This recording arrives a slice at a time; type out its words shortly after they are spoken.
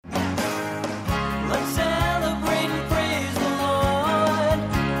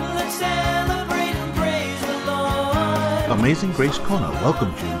Amazing Grace Kona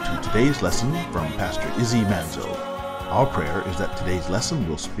welcomes you to today's lesson from Pastor Izzy Manzo. Our prayer is that today's lesson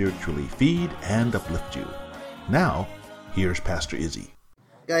will spiritually feed and uplift you. Now, here's Pastor Izzy.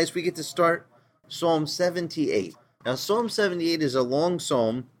 Guys, we get to start Psalm 78. Now, Psalm 78 is a long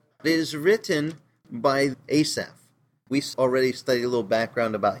psalm. It is written by Asaph. We already studied a little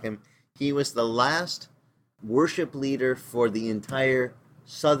background about him. He was the last worship leader for the entire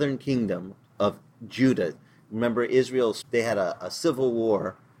southern kingdom of Judah. Remember, Israel, they had a civil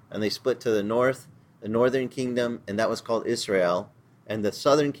war, and they split to the north, the northern kingdom, and that was called Israel, and the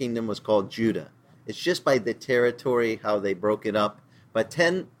southern kingdom was called Judah. It's just by the territory, how they broke it up. But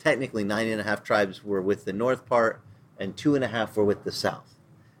technically 9.5 tribes were with the north part, and 2.5 were with the south.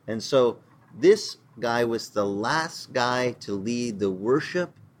 And so this guy was the last guy to lead the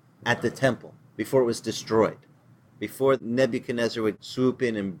worship at the temple before it was destroyed. Before Nebuchadnezzar would swoop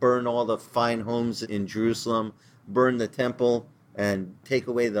in and burn all the fine homes in Jerusalem, burn the temple, and take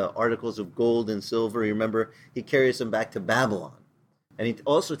away the articles of gold and silver. Remember, he carries them back to Babylon. And he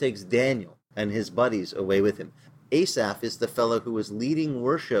also takes Daniel and his buddies away with him. Asaph is the fellow who was leading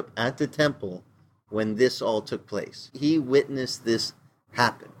worship at the temple when this all took place. He witnessed this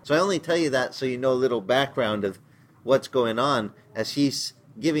happen. So I only tell you that so you know a little background of what's going on as he's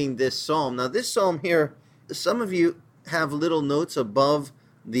giving this psalm. Now, this psalm here, some of you have little notes above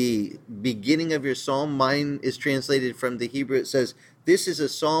the beginning of your psalm. Mine is translated from the Hebrew. It says, this is a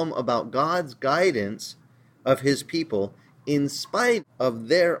psalm about God's guidance of his people in spite of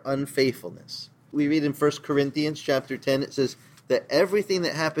their unfaithfulness. We read in 1 Corinthians chapter 10, it says that everything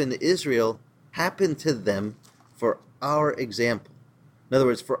that happened to Israel happened to them for our example. In other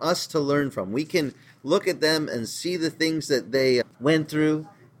words, for us to learn from. We can look at them and see the things that they went through,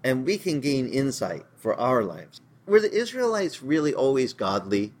 and we can gain insight for our lives. Were the Israelites really always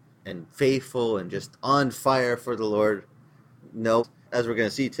godly and faithful and just on fire for the Lord? No. As we're going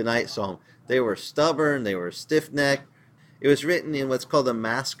to see tonight's psalm, they were stubborn, they were stiff-necked. It was written in what's called a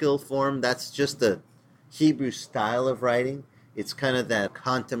maskil form. That's just the Hebrew style of writing. It's kind of that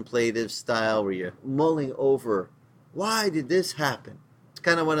contemplative style where you're mulling over, why did this happen? It's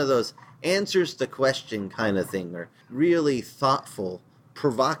kind of one of those answers the question kind of thing, or really thoughtful,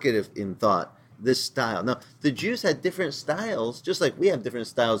 provocative in thought, this style. Now, the Jews had different styles, just like we have different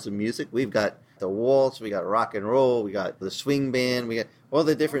styles of music. We've got the waltz, we got rock and roll, we got the swing band, we got all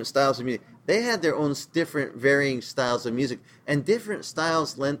the different styles of music. They had their own different varying styles of music, and different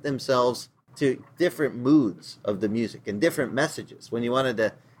styles lent themselves to different moods of the music and different messages. When you wanted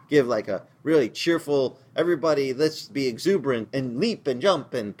to give like a really cheerful, everybody, let's be exuberant and leap and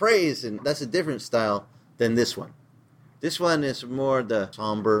jump and praise, and that's a different style than this one. This one is more the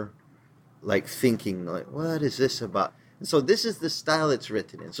somber, like thinking, like, what is this about? And so this is the style it's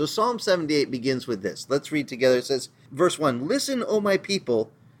written in. So Psalm 78 begins with this. Let's read together. It says, verse 1, listen, O my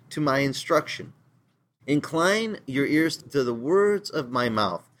people, to my instruction. Incline your ears to the words of my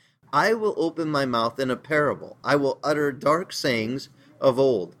mouth. I will open my mouth in a parable. I will utter dark sayings of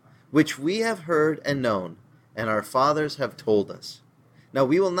old, which we have heard and known, and our fathers have told us. Now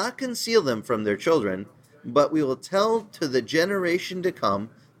we will not conceal them from their children, but we will tell to the generation to come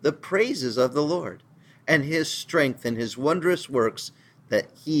the praises of the Lord, and his strength and his wondrous works that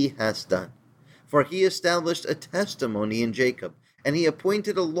he has done. For he established a testimony in Jacob, and he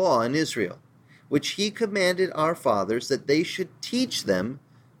appointed a law in Israel, which he commanded our fathers that they should teach them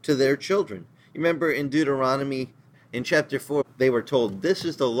to their children. You remember in Deuteronomy, in chapter 4, they were told, this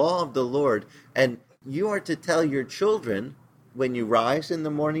is the law of the Lord, and you are to tell your children when you rise in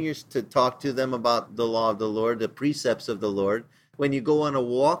the morning, you're to talk to them about the law of the Lord, the precepts of the Lord. When you go on a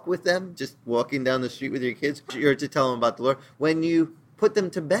walk with them, just walking down the street with your kids, you're to tell them about the Lord. When you put them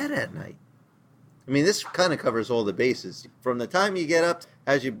to bed at night. I mean, this kind of covers all the bases. From the time you get up,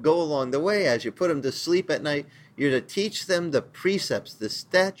 as you go along the way, as you put them to sleep at night, you're to teach them the precepts, the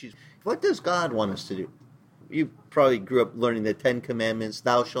statutes. What does God want us to do? You probably grew up learning the 10 Commandments,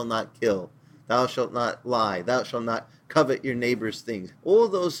 thou shalt not kill, thou shalt not lie, thou shalt not covet your neighbor's things. All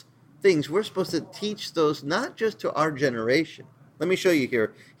those things, we're supposed to teach those not just to our generation. Let me show you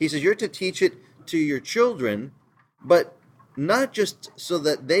here. He says you're to teach it to your children, but not just so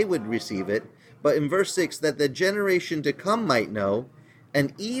that they would receive it, but in verse 6, that the generation to come might know,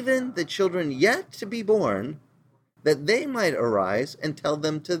 and even the children yet to be born, that they might arise and tell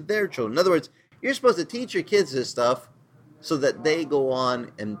them to their children. In other words, you're supposed to teach your kids this stuff so that they go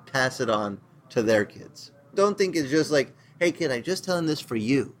on and pass it on to their kids. Don't think it's just like, hey kid, I'm just telling this for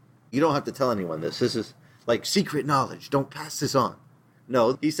you. You don't have to tell anyone this. This is like secret knowledge. Don't pass this on.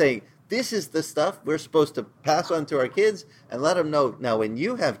 No, he's saying this is the stuff we're supposed to pass on to our kids and let them know. Now, when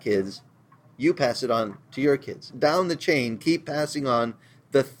you have kids, you pass it on to your kids. Down the chain, keep passing on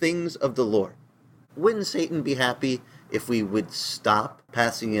the things of the Lord. Wouldn't Satan be happy if we would stop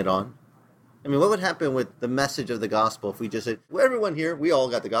passing it on? I mean, what would happen with the message of the gospel if we just said, well, everyone here, we all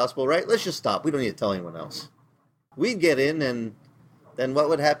got the gospel, right? Let's just stop. We don't need to tell anyone else. We'd get in, and then what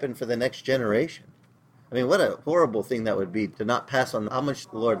would happen for the next generation? I mean, what a horrible thing that would be to not pass on how much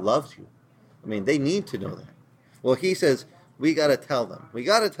the Lord loves you. I mean, they need to know that. Well, he says, we got to tell them. We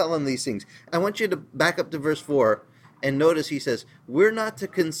got to tell them these things. I want you to back up to verse 4 and notice he says, we're not to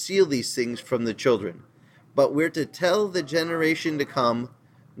conceal these things from the children, but we're to tell the generation to come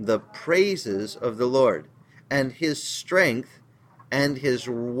the praises of the Lord and his strength and his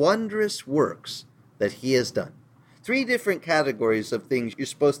wondrous works that he has done. 3 different categories of things you're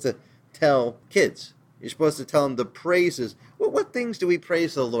supposed to tell kids. You're supposed to tell them the praises. Well, what things do we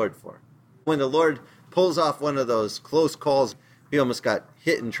praise the Lord for? When the Lord pulls off one of those close calls, he almost got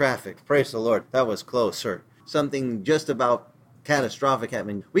hit in traffic. Praise the Lord. That was close, sir. Something just about catastrophic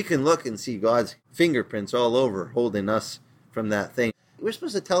happening. We can look and see God's fingerprints all over holding us from that thing. We're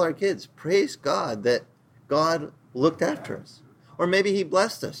supposed to tell our kids, praise God that God looked after us. Or maybe he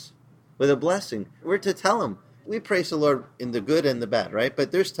blessed us with a blessing. We're to tell them. We praise the Lord in the good and the bad, right?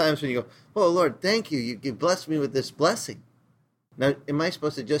 But there's times when you go, oh, Lord, thank you. You blessed me with this blessing. Now, am I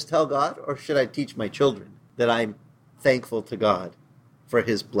supposed to just tell God, or should I teach my children that I'm thankful to God for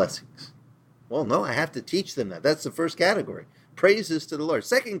his blessings? Well, no, I have to teach them that. That's the first category. Praises to the Lord.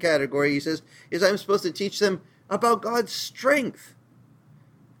 Second category, he says, is I'm supposed to teach them about God's strength.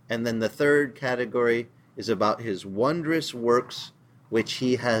 And then the third category is about his wondrous works which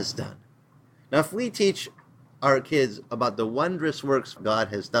he has done. Now, if we teach our kids about the wondrous works God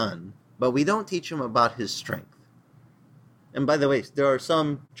has done, but we don't teach them about his strength. And by the way, there are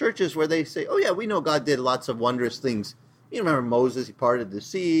some churches where they say, oh yeah, we know God did lots of wondrous things. You remember Moses, he parted the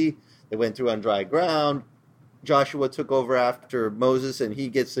sea, they went through on dry ground. Joshua took over after Moses, and he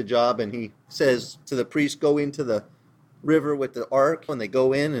gets the job, and he says to the priest, go into the river with the ark. When they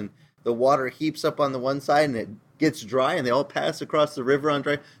go in, and the water heaps up on the one side, and it gets dry, and they all pass across the river on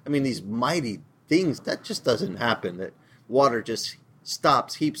dry. I mean, these mighty things, that just doesn't happen. That water just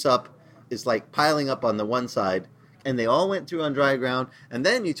stops, heaps up, is like piling up on the one side, and they all went through on dry ground. And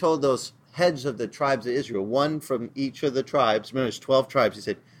then you told those heads of the tribes of Israel, one from each of the tribes, remember there's 12 tribes, he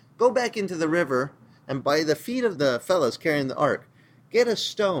said, go back into the river, and by the feet of the fellows carrying the ark, get a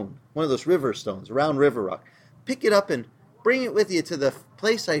stone, one of those river stones, a round river rock, pick it up and bring it with you to the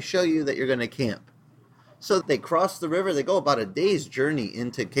place I show you that you're going to camp. So they cross the river, they go about a day's journey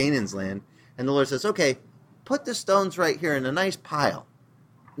into Canaan's land, and the Lord says, okay, put the stones right here in a nice pile.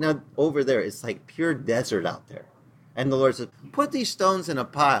 Now, over there, it's like pure desert out there. And the Lord says, put these stones in a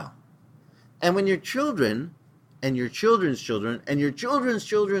pile. And when your children, and your children's children, and your children's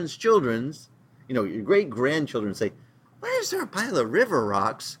children's children's, your great-grandchildren say, why is there a pile of river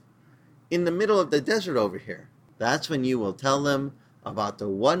rocks in the middle of the desert over here? That's when you will tell them about the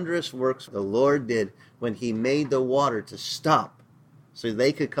wondrous works the Lord did when he made the water to stop so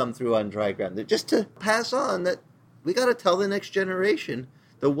they could come through on dry ground. Just to pass on that we got to tell the next generation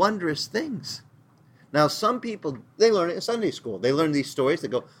the wondrous things. Now, some people, they learn it in Sunday school. They learn these stories. They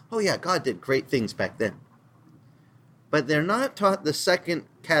go, oh yeah, God did great things back then. But they're not taught the second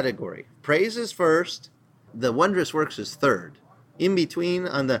category. Praise is first. The wondrous works is third. In between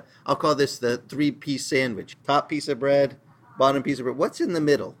I'll call this the 3-piece sandwich. Top piece of bread, bottom piece of bread. What's in the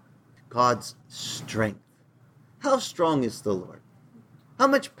middle? God's strength. How strong is the Lord? How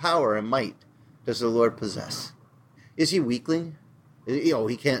much power and might does the Lord possess? Is he weakling?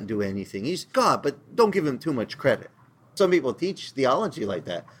 He can't do anything. He's God, but don't give him too much credit. Some people teach theology like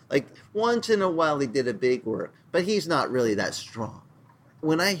that. Like, once in a while he did a big work, but he's not really that strong.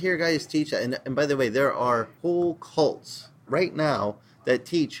 When I hear guys teach that, and by the way, there are whole cults right now that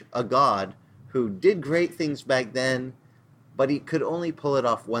teach a God who did great things back then, but he could only pull it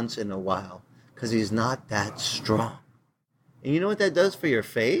off once in a while because he's not that strong. And you know what that does for your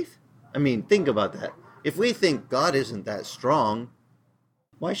faith? I mean, think about that. If we think God isn't that strong,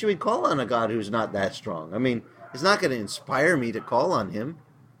 why should we call on a God who's not that strong? I mean, it's not going to inspire me to call on him.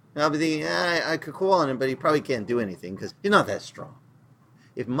 I'll be thinking, I could call on him, but he probably can't do anything because he's not that strong.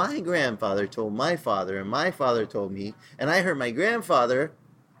 If my grandfather told my father, and my father told me, and I heard my grandfather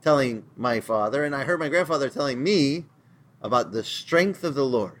telling my father, and I heard my grandfather telling me about the strength of the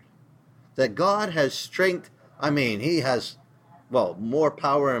Lord, that God has strength, he has, more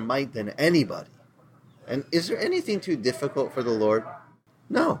power and might than anybody. And is there anything too difficult for the Lord?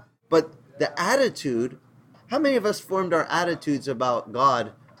 No. But the attitude, how many of us formed our attitudes about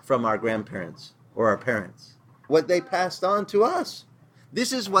God from our grandparents or our parents? What they passed on to us.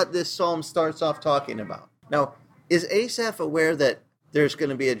 This is what this psalm starts off talking about. Now, is Asaph aware that there's going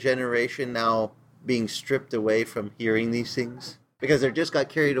to be a generation now being stripped away from hearing these things? Because they just got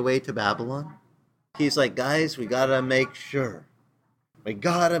carried away to Babylon? He's like, guys, we got to make sure. We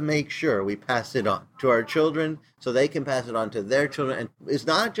got to make sure we pass it on to our children so they can pass it on to their children. And it's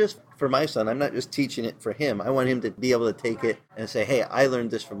not just for my son. I'm not just teaching it for him. I want him to be able to take it and say, hey, I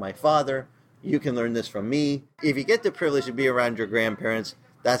learned this from my father. You can learn this from me. If you get the privilege to be around your grandparents,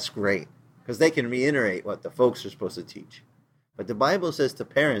 that's great because they can reiterate what the folks are supposed to teach. But the Bible says to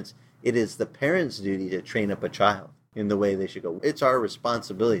parents, it is the parents' duty to train up a child in the way they should go. It's our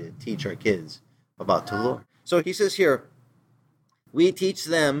responsibility to teach our kids about the Lord. So he says here, we teach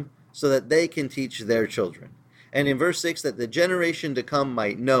them so that they can teach their children. And in verse 6, that the generation to come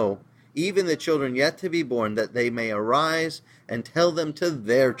might know, even the children yet to be born, that they may arise and tell them to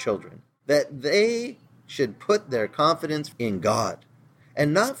their children, that they should put their confidence in God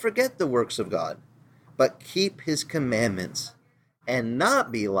and not forget the works of God, but keep his commandments and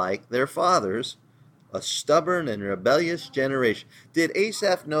not be like their fathers, a stubborn and rebellious generation. Did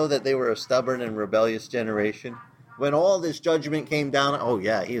Asaph know that they were a stubborn and rebellious generation? When all this judgment came down, oh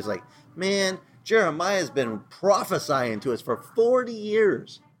yeah, he was like, man, Jeremiah's been prophesying to us for 40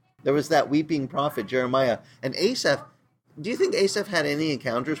 years. There was that weeping prophet, Jeremiah. And Asaph, do you think Asaph had any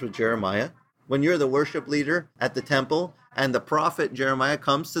encounters with Jeremiah? When you're the worship leader at the temple and the prophet Jeremiah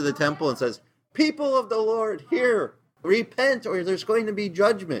comes to the temple and says, people of the Lord, hear, repent, or there's going to be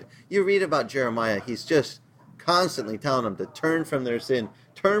judgment. You read about Jeremiah, he's just constantly telling them to turn from their sin,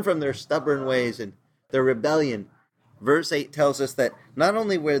 turn from their stubborn ways and their rebellion. Verse 8 tells us that not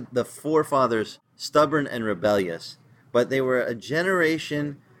only were the forefathers stubborn and rebellious, but they were a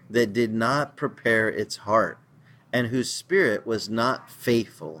generation that did not prepare its heart and whose spirit was not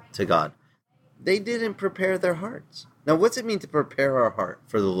faithful to God. They didn't prepare their hearts. Now, what's it mean to prepare our heart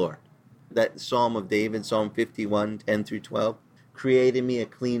for the Lord? That Psalm of David, Psalm 51, 10 through 12, create in me a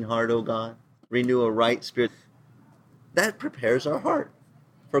clean heart, O God, renew a right spirit. That prepares our heart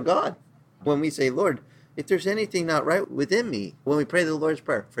for God. When we say, Lord, if there's anything not right within me, when we pray the Lord's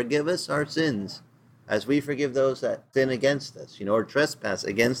Prayer, forgive us our sins as we forgive those that sin against us, or trespass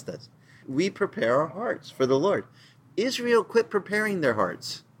against us. We prepare our hearts for the Lord. Israel quit preparing their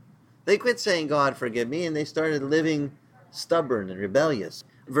hearts. They quit saying, God, forgive me, and they started living stubborn and rebellious.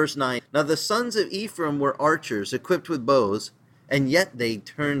 Verse 9, now the sons of Ephraim were archers equipped with bows, and yet they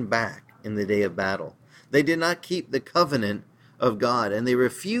turned back in the day of battle. They did not keep the covenant of God, and they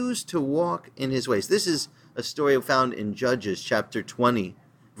refused to walk in his ways. This is a story found in Judges chapter 20,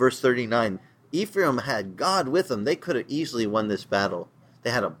 verse 39. Ephraim had God with them. They could have easily won this battle.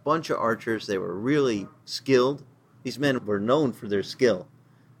 They had a bunch of archers. They were really skilled. These men were known for their skill.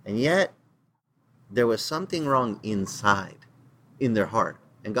 And yet, there was something wrong inside, in their heart.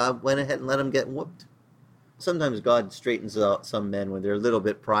 And God went ahead and let them get whooped. Sometimes God straightens out some men when they're a little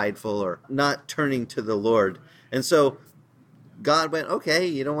bit prideful or not turning to the Lord. And so God went, okay,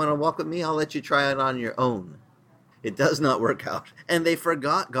 you don't want to walk with me? I'll let you try it on your own. It does not work out. And they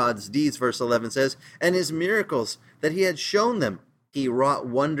forgot God's deeds, verse 11 says, and his miracles that he had shown them. He wrought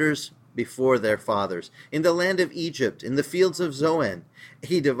wonders before their fathers. In the land of Egypt, in the fields of Zoan,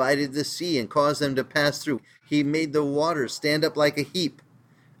 he divided the sea and caused them to pass through. He made the waters stand up like a heap.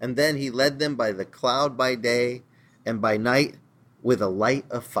 And then he led them by the cloud by day and by night with a light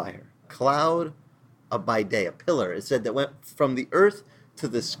of fire. Cloud by day, a pillar, it said, that went from the earth to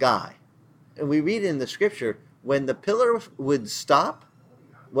the sky. And we read in the scripture, when the pillar would stop,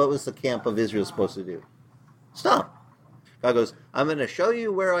 what was the camp of Israel supposed to do? Stop. God goes, I'm going to show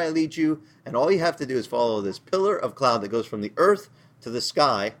you where I lead you, and all you have to do is follow this pillar of cloud that goes from the earth to the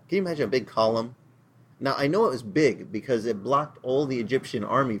sky. Can you imagine a big column? Now, I know it was big because it blocked all the Egyptian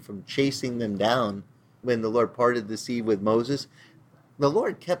army from chasing them down when the Lord parted the sea with Moses. The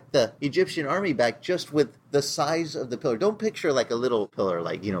Lord kept the Egyptian army back just with the size of the pillar. Don't picture like a little pillar,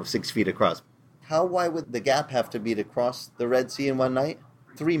 like, 6 feet across. How wide would the gap have to be to cross the Red Sea in one night?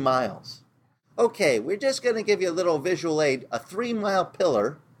 3 miles. Okay, we're just going to give you a little visual aid. A 3-mile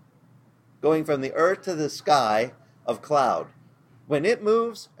pillar going from the earth to the sky of cloud. When it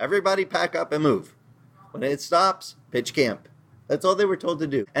moves, everybody pack up and move. When it stops, pitch camp. That's all they were told to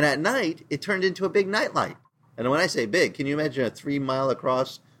do. And at night, it turned into a big nightlight. And when I say big, can you imagine a 3-mile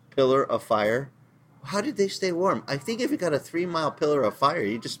across pillar of fire? How did they stay warm? I think if you got a 3-mile pillar of fire,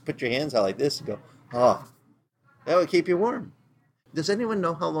 you just put your hands out like this and go, oh, that would keep you warm. Does anyone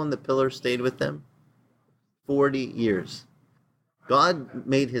know how long the pillar stayed with them? 40 years. God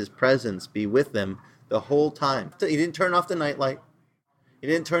made his presence be with them the whole time. He didn't turn off the nightlight. He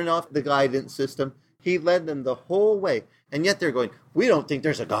didn't turn off the guidance system. He led them the whole way. And yet they're going, we don't think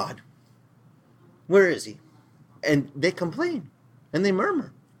there's a God. Where is he? And they complain and they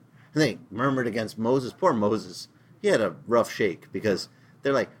murmur. And they murmured against Moses. Poor Moses. He had a rough shake because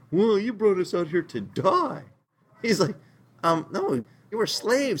they're like, well, you brought us out here to die. He's like, no, you were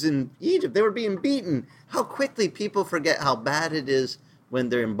slaves in Egypt. They were being beaten. How quickly people forget how bad it is when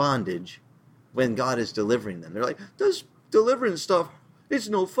they're in bondage, when God is delivering them. They're like, this deliverance stuff, it's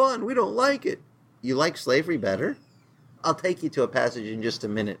no fun. We don't like it. You like slavery better? I'll take you to a passage in just a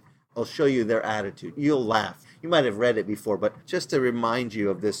minute. I'll show you their attitude. You'll laugh. You might have read it before, but just to remind you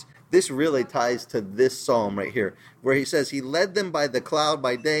of this, this really ties to this psalm right here, where he says, he led them by the cloud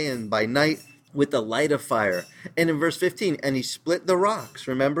by day and by night with the light of fire. And in verse 15, and he split the rocks,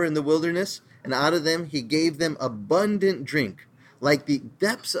 remember, in the wilderness? And out of them he gave them abundant drink, like the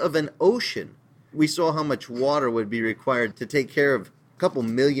depths of an ocean. We saw how much water would be required to take care of a couple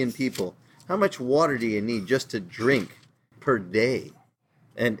million people. How much water do you need just to drink per day?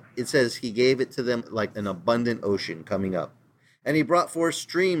 And it says he gave it to them like an abundant ocean coming up. And he brought forth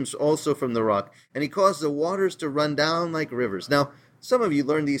streams also from the rock, and he caused the waters to run down like rivers. Now, some of you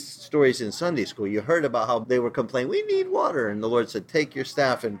learned these stories in Sunday school. You heard about how they were complaining, we need water. And the Lord said, take your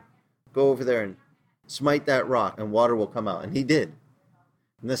staff and go over there and smite that rock, and water will come out. And he did.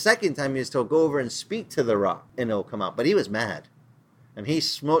 And the second time he was told, go over and speak to the rock, and it'll come out. But he was mad. And he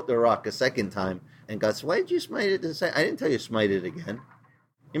smote the rock a second time. And God said, why did you smite it? I didn't tell you to smite it again.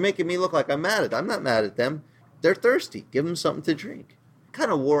 You're making me look like I'm mad at them. I'm not mad at them. They're thirsty. Give them something to drink.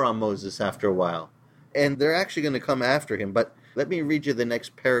 Kind of wore on Moses after a while. And they're actually going to come after him. But let me read you the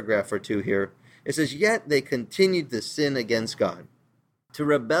next paragraph or two here. It says, yet they continued to sin against God, to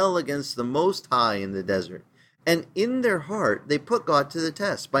rebel against the Most High in the desert. And in their heart, they put God to the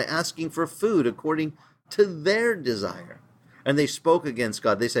test by asking for food according to their desire. And they spoke against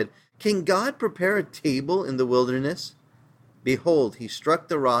God. They said, can God prepare a table in the wilderness? Behold, he struck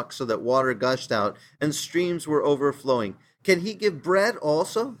the rock so that water gushed out, and streams were overflowing. Can he give bread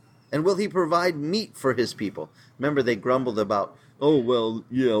also? And will he provide meat for his people? Remember, they grumbled about, oh, well,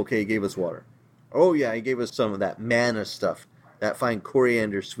 yeah, okay, he gave us water. Oh, yeah, he gave us some of that manna stuff, that fine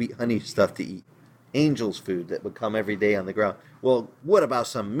coriander, sweet honey stuff to eat. Angels' food that would come every day on the ground. Well, what about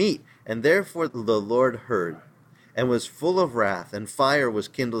some meat? And therefore the Lord heard, and was full of wrath, and fire was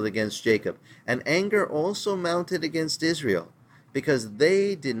kindled against Jacob, and anger also mounted against Israel, because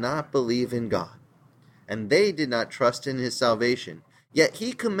they did not believe in God, and they did not trust in his salvation. Yet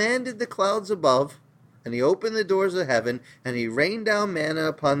he commanded the clouds above, and he opened the doors of heaven, and he rained down manna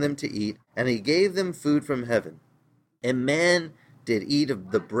upon them to eat, and he gave them food from heaven. And man did eat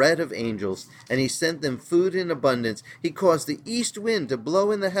of the bread of angels, and he sent them food in abundance. He caused the east wind to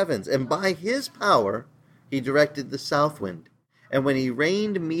blow in the heavens, and by his power he directed the south wind. And when he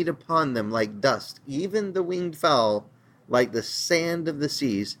rained meat upon them like dust, even the winged fowl, like the sand of the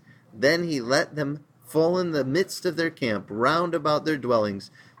seas, then he let them fall in the midst of their camp, round about their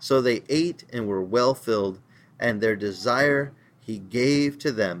dwellings. So they ate and were well filled, and their desire he gave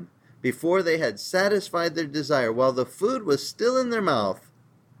to them. Before they had satisfied their desire, while the food was still in their mouth,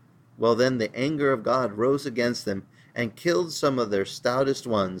 well then the anger of God rose against them, and killed some of their stoutest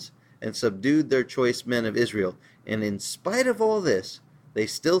ones, and subdued their choice men of Israel. And in spite of all this, they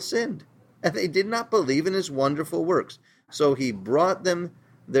still sinned, and they did not believe in his wonderful works. So he brought them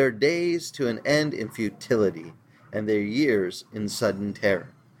their days to an end in futility, and their years in sudden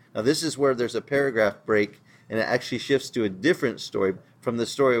terror. Now this is where there's a paragraph break, and it actually shifts to a different story from the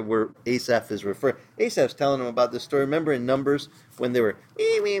story where Asaph is referring. Asaph's telling them about this story. Remember in Numbers when they were,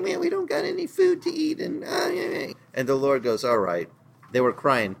 we don't got any food to eat, and the Lord goes, all right. They were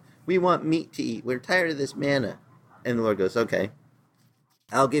crying, we want meat to eat. We're tired of this manna. And the Lord goes, okay,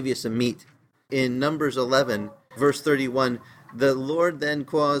 I'll give you some meat. In Numbers 11, verse 31, the Lord then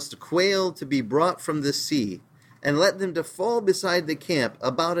caused quail to be brought from the sea, and let them to fall beside the camp,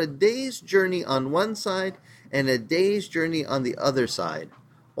 about a day's journey on one side, and a day's journey on the other side,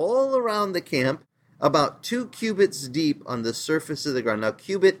 all around the camp, about 2 cubits deep on the surface of the ground. Now,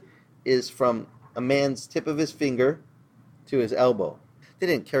 cubit is from a man's tip of his finger to his elbow. They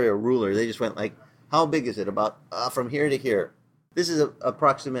didn't carry a ruler. They just went like, how big is it? About from here to here. This is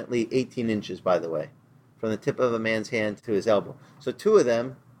approximately 18 inches, by the way, from the tip of a man's hand to his elbow. So 2 of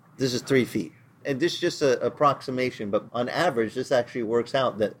them, this is 3 feet. And this is just an approximation, but on average, this actually works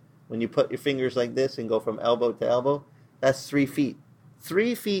out that when you put your fingers like this and go from elbow to elbow, that's 3 feet.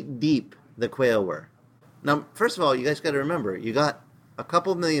 3 feet deep the quail were. Now, first of all, you guys got to remember, you got a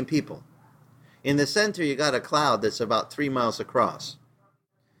couple million people. In the center, you got a cloud that's about 3 miles across.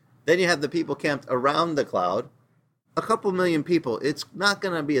 Then you have the people camped around the cloud, a couple million people. It's not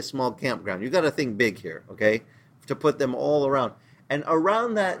going to be a small campground. You got to think big here, okay, to put them all around. And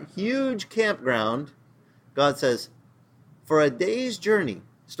around that huge campground, God says, for a day's journey,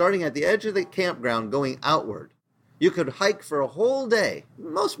 starting at the edge of the campground going outward, you could hike for a whole day.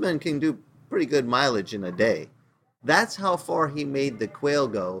 Most men can do pretty good mileage in a day. That's how far he made the quail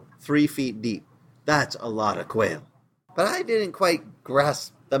go, 3 feet deep. That's a lot of quail. But I didn't quite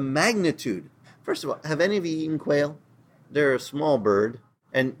grasp the magnitude. First of all, have any of you eaten quail? They're a small bird,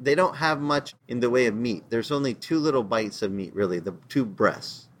 and they don't have much in the way of meat. There's only 2 little bites of meat, really, the 2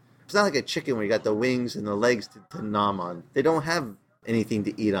 breasts. It's not like a chicken where you got the wings and the legs to nom on. They don't have anything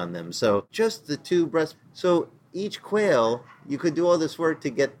to eat on them. So just the 2 breasts. So each quail, you could do all this work to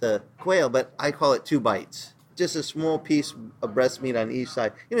get the quail, but I call it 2 bites. Just a small piece of breast meat on each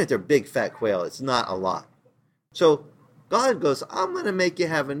side. Even if they're big fat quail, it's not a lot. So God goes, I'm going to make you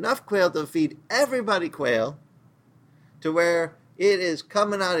have enough quail to feed everybody quail to where it is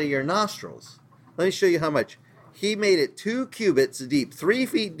coming out of your nostrils. Let me show you how much. He made it 2 cubits deep, 3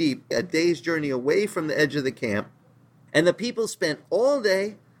 feet deep, a day's journey away from the edge of the camp. And the people spent all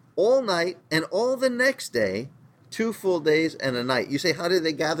day, all night, and all the next day, 2 full days and a night. You say, how did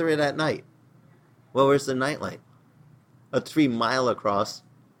they gather it at night? Well, where's the night light? A 3-mile across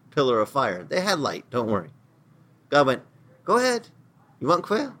pillar of fire. They had light, don't worry. God went, go ahead. You want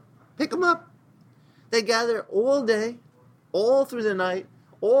quail? Pick them up. They gather all day, all through the night,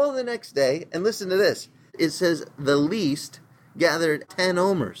 all the next day. And listen to this. It says the least gathered 10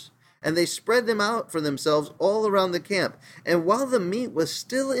 omers. And they spread them out for themselves all around the camp. And while the meat was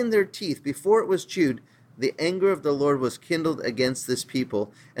still in their teeth before it was chewed, the anger of the Lord was kindled against this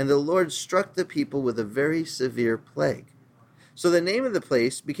people, and the Lord struck the people with a very severe plague. So the name of the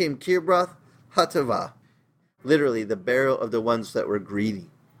place became Kibroth Hattaavah, literally the barrow of the ones that were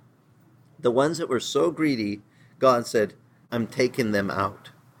greedy. The ones that were so greedy, God said, I'm taking them out.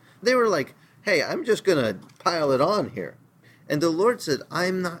 They were like, hey, I'm just going to pile it on here. And the Lord said,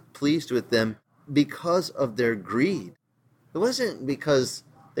 I'm not pleased with them because of their greed. It wasn't because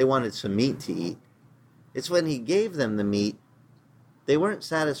they wanted some meat to eat. It's when he gave them the meat, they weren't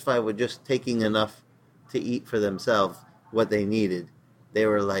satisfied with just taking enough to eat for themselves what they needed. They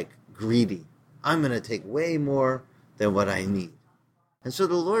were like greedy. I'm going to take way more than what I need. And so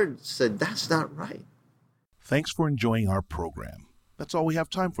the Lord said, that's not right. Thanks for enjoying our program. That's all we have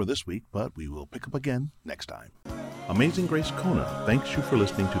time for this week, but we will pick up again next time. Amazing Grace Kona thanks you for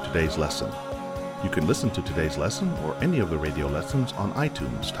listening to today's lesson. You can listen to today's lesson or any of the radio lessons on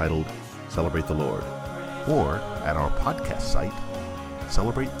iTunes titled Celebrate the Lord, or at our podcast site,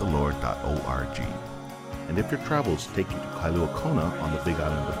 celebratethelord.org. And if your travels take you to Kailua Kona on the Big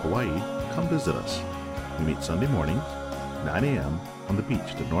Island of Hawaii, come visit us. We meet Sunday mornings, 9 a.m. on the beach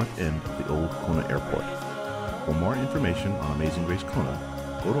at the north end of the old Kona Airport. For more information on Amazing Grace Kona,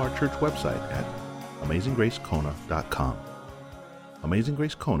 go to our church website at amazinggracekona.com. Amazing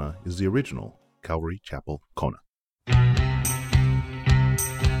Grace Kona is the original Calvary Chapel Kona.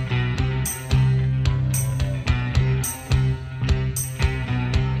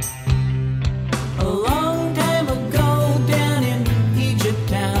 A long time ago down in Egypt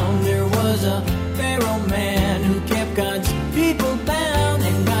town, there was a Pharaoh man who kept God's people bound,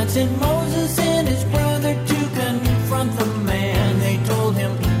 and God sent Moses and his brother to confront the man. They told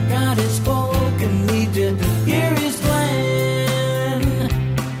him, God has spoken, need to hear his plan.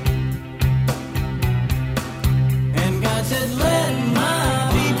 And God said, let my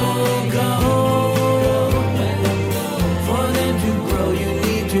people go. For them to grow, you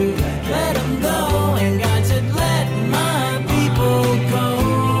need to let them go. And God said, let my people go.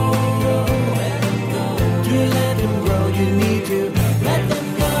 To let them grow, you need to let them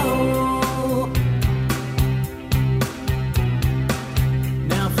go.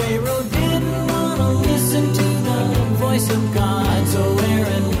 Now Pharaoh didn't want to listen to the voice of God, so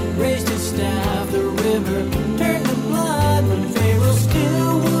Aaron raised his staff, the river turned to blood. When Pharaoh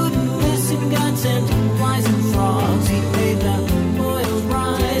still wouldn't listen, God sent flies and